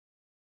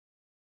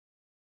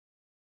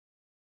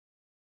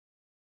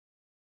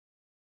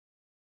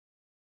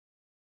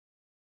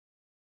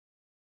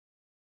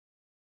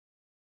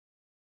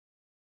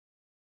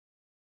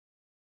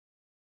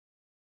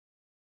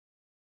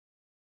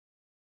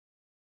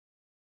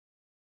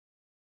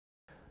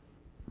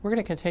We're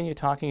going to continue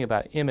talking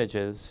about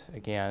images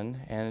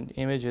again, and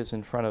images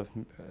in front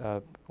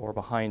of or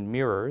behind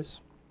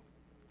mirrors.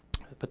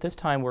 But this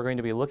time we're going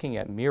to be looking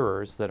at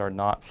mirrors that are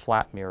not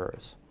flat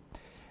mirrors.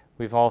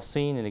 We've all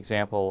seen an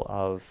example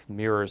of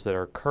mirrors that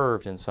are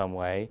curved in some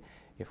way.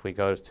 If we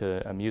go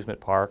to an amusement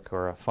park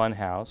or a fun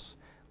house,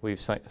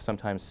 we've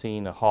sometimes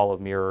seen a hall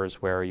of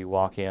mirrors where you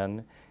walk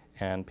in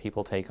and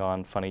people take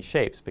on funny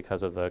shapes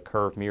because of the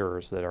curved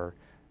mirrors that are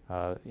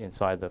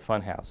inside the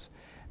fun house.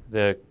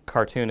 The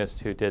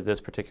cartoonist who did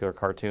this particular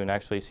cartoon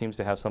actually seems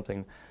to have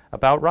something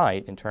about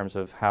right in terms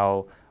of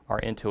how our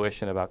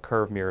intuition about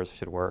curved mirrors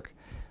should work.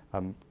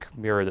 A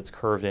mirror that's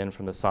curved in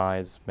from the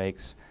sides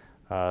makes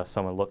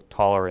someone look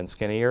taller and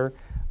skinnier,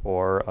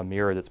 or a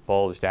mirror that's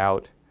bulged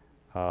out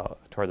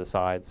toward the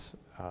sides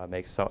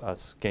makes a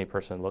skinny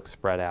person look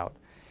spread out.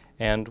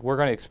 And we're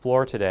going to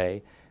explore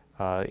today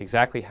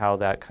exactly how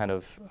that kind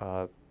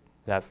of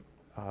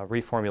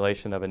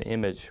reformulation of an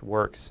image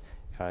works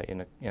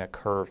in a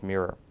curved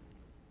mirror.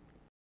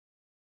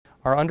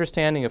 Our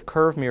understanding of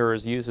curved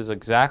mirrors uses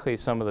exactly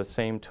some of the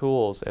same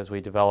tools as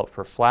we developed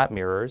for flat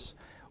mirrors.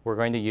 We're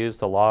going to use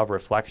the law of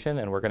reflection,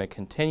 and we're going to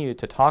continue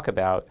to talk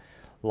about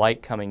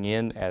light coming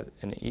in at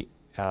an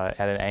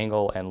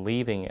angle and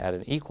leaving at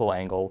an equal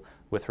angle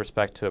with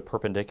respect to a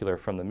perpendicular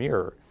from the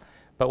mirror.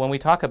 But when we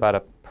talk about a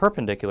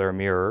perpendicular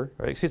mirror,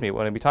 or excuse me,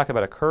 when we talk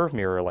about a curved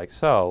mirror like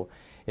so,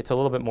 it's a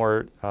little bit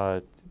more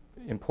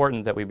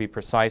important that we be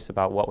precise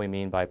about what we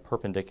mean by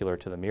perpendicular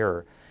to the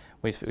mirror.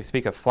 We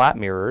speak of flat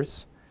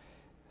mirrors,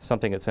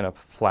 something that's in a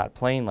flat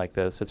plane like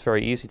this. It's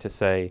very easy to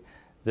say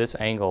this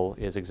angle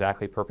is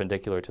exactly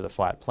perpendicular to the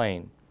flat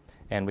plane.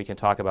 And we can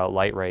talk about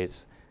light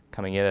rays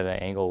coming in at an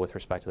angle with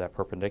respect to that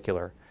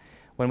perpendicular.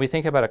 When we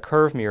think about a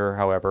curved mirror,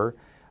 however,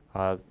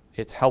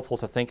 it's helpful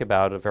to think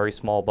about a very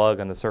small bug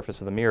on the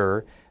surface of the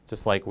mirror,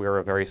 just like we're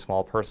a very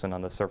small person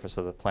on the surface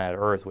of the planet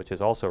Earth, which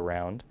is also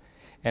round.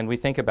 And we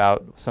think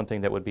about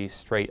something that would be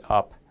straight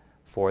up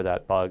for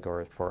that bug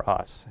or for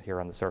us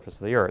here on the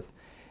surface of the Earth.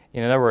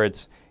 In other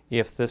words,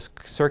 if this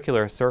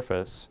circular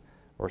surface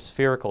or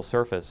spherical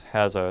surface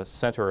has a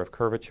center of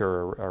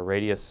curvature or a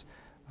radius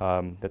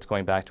that's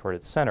going back toward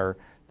its center,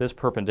 this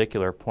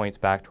perpendicular points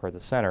back toward the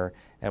center,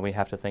 and we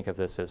have to think of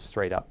this as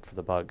straight up for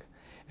the bug.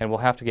 And we'll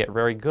have to get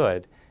very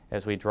good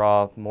as we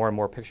draw more and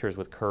more pictures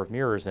with curved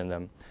mirrors in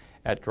them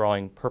at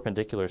drawing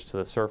perpendiculars to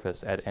the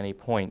surface at any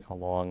point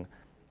along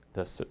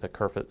the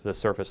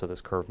surface of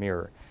this curved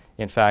mirror.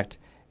 In fact,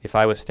 if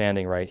I was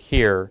standing right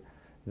here,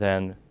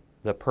 then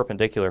the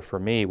perpendicular for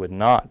me would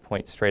not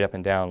point straight up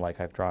and down like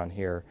I've drawn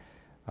here,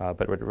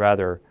 but would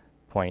rather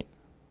point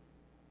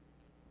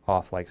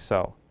off like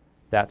so.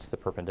 That's the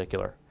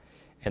perpendicular.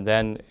 And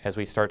then as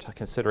we start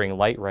considering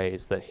light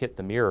rays that hit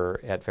the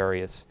mirror at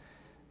various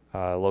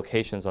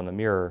locations on the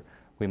mirror,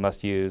 we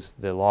must use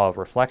the law of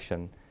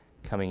reflection,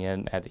 coming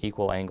in at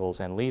equal angles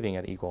and leaving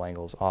at equal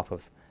angles off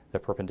of the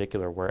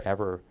perpendicular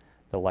wherever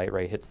the light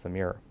ray hits the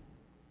mirror.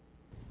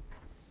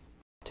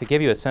 To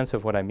give you a sense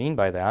of what I mean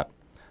by that,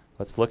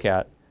 let's look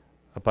at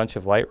a bunch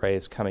of light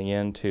rays coming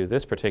into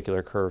this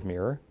particular curved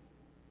mirror.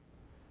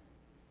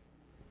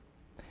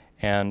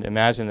 And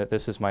imagine that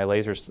this is my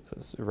laser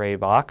ray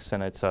box,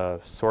 and it's a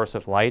source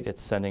of light.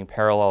 It's sending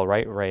parallel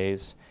light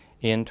rays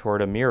in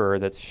toward a mirror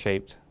that's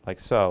shaped like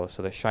so.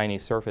 So the shiny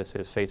surface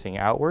is facing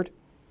outward,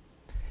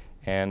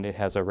 and it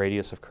has a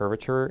radius of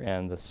curvature,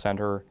 and the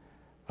center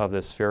of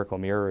this spherical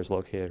mirror is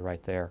located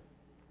right there.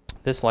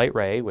 This light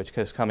ray, which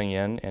is coming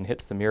in and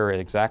hits the mirror at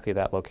exactly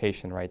that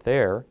location right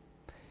there,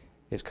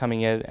 is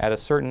coming in at a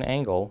certain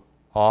angle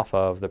off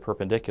of the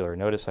perpendicular.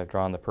 Notice I've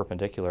drawn the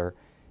perpendicular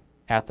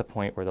at the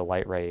point where the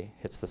light ray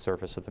hits the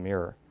surface of the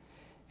mirror.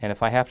 And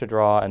if I have to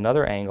draw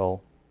another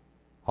angle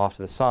off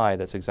to the side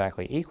that's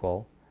exactly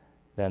equal,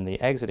 then the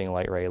exiting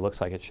light ray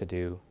looks like it should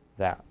do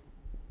that.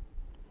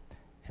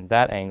 And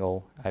that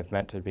angle I've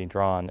meant to be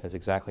drawn as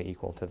exactly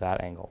equal to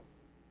that angle,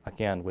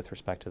 again with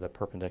respect to the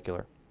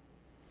perpendicular.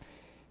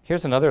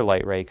 Here's another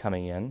light ray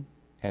coming in,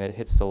 and it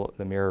hits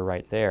the mirror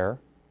right there.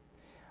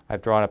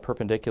 I've drawn a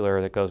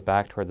perpendicular that goes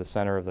back toward the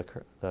center of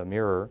the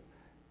mirror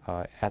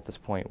at this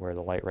point where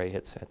the light ray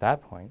hits at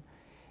that point.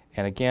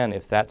 And again,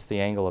 if that's the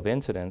angle of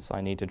incidence,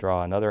 I need to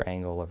draw another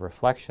angle of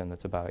reflection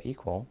that's about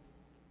equal.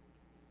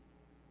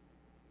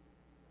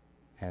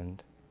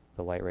 And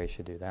the light ray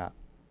should do that.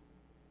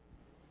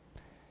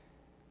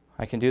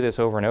 I can do this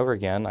over and over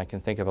again. I can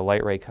think of a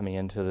light ray coming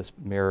into this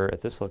mirror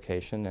at this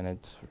location, and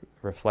its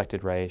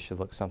reflected ray should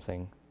look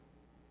something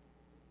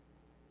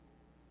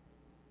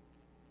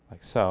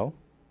like so.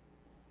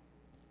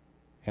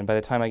 And by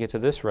the time I get to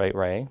this right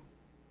ray,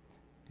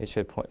 it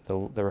should point,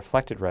 the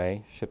reflected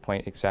ray should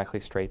point exactly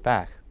straight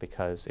back,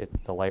 because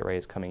the light ray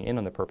is coming in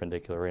on the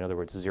perpendicular. In other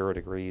words, 0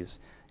 degrees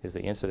is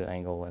the incident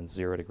angle, and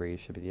 0 degrees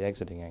should be the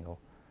exiting angle.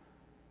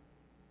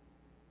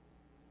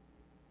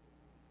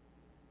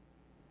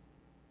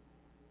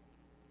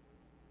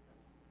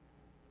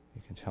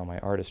 You can tell my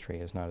artistry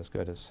is not as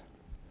good as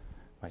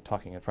my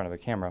talking in front of a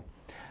camera.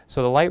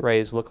 So the light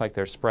rays look like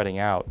they're spreading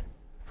out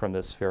from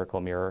this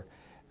spherical mirror.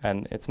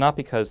 And it's not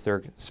because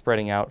they're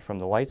spreading out from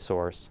the light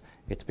source,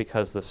 it's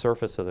because the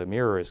surface of the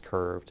mirror is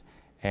curved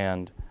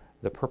and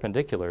the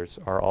perpendiculars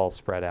are all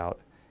spread out.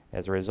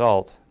 As a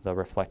result, the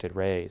reflected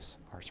rays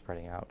are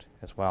spreading out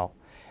as well.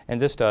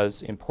 And this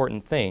does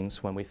important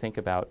things when we think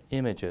about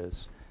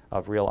images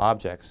of real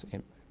objects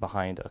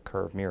behind a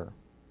curved mirror.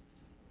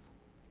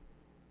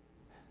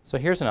 So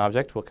here's an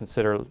object. We'll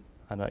consider,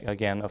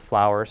 again, a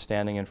flower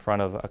standing in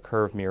front of a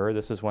curved mirror.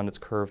 This is one that's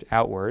curved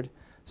outward.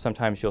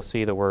 Sometimes you'll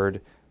see the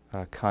word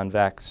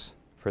convex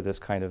for this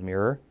kind of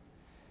mirror.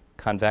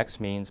 Convex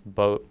means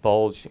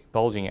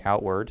bulging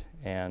outward,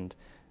 and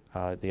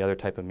the other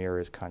type of mirror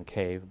is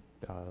concave,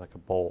 like a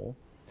bowl.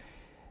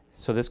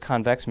 So this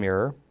convex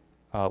mirror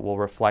will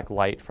reflect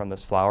light from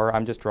this flower.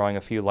 I'm just drawing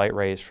a few light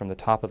rays from the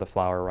top of the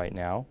flower right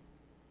now.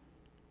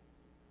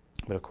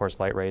 But of course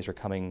light rays are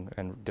coming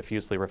and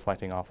diffusely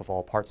reflecting off of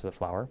all parts of the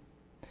flower.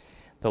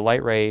 The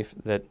light ray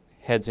that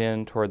heads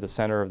in toward the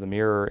center of the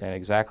mirror and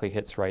exactly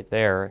hits right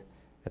there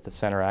at the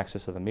center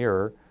axis of the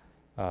mirror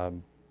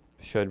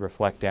should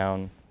reflect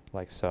down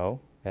like so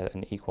at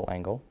an equal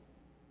angle.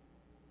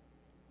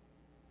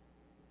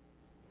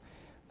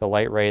 The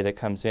light ray that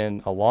comes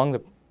in along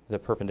the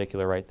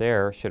perpendicular right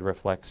there should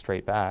reflect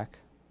straight back.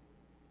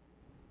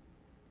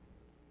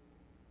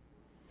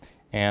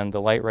 And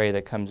the light ray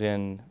that comes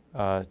in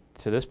to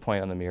this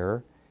point on the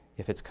mirror,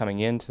 if it's coming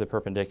into the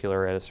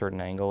perpendicular at a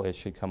certain angle, it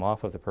should come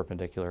off of the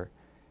perpendicular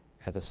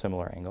at a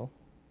similar angle.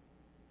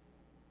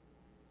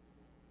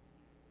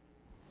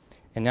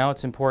 And now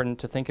it's important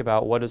to think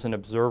about, what does an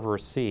observer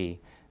see?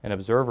 An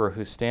observer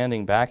who's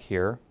standing back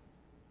here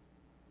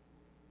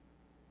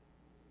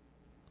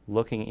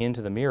looking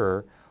into the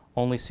mirror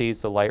only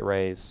sees the light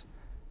rays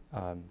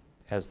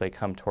as they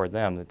come toward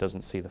them. It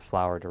doesn't see the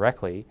flower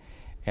directly.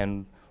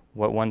 And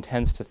what one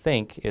tends to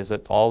think is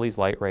that all these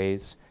light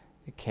rays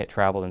can't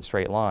travel in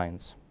straight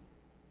lines.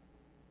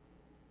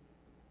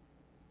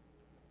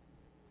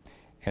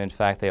 And in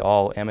fact, they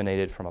all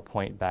emanated from a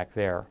point back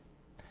there,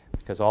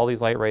 because all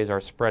these light rays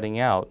are spreading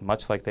out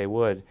much like they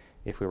would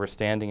if we were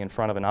standing in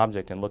front of an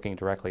object and looking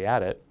directly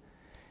at it.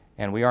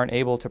 And we aren't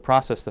able to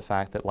process the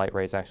fact that light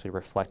rays actually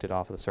reflected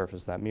off of the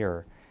surface of that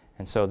mirror.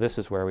 And so this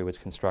is where we would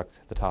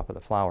construct the top of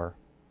the flower.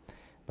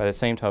 By the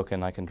same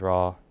token, I can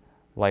draw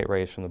light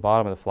rays from the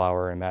bottom of the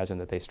flower and imagine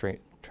that they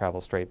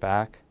travel straight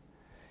back.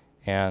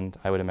 And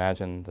I would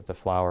imagine that the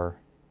flower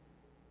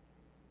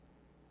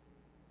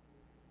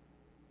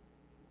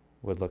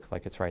would look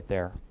like it's right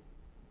there.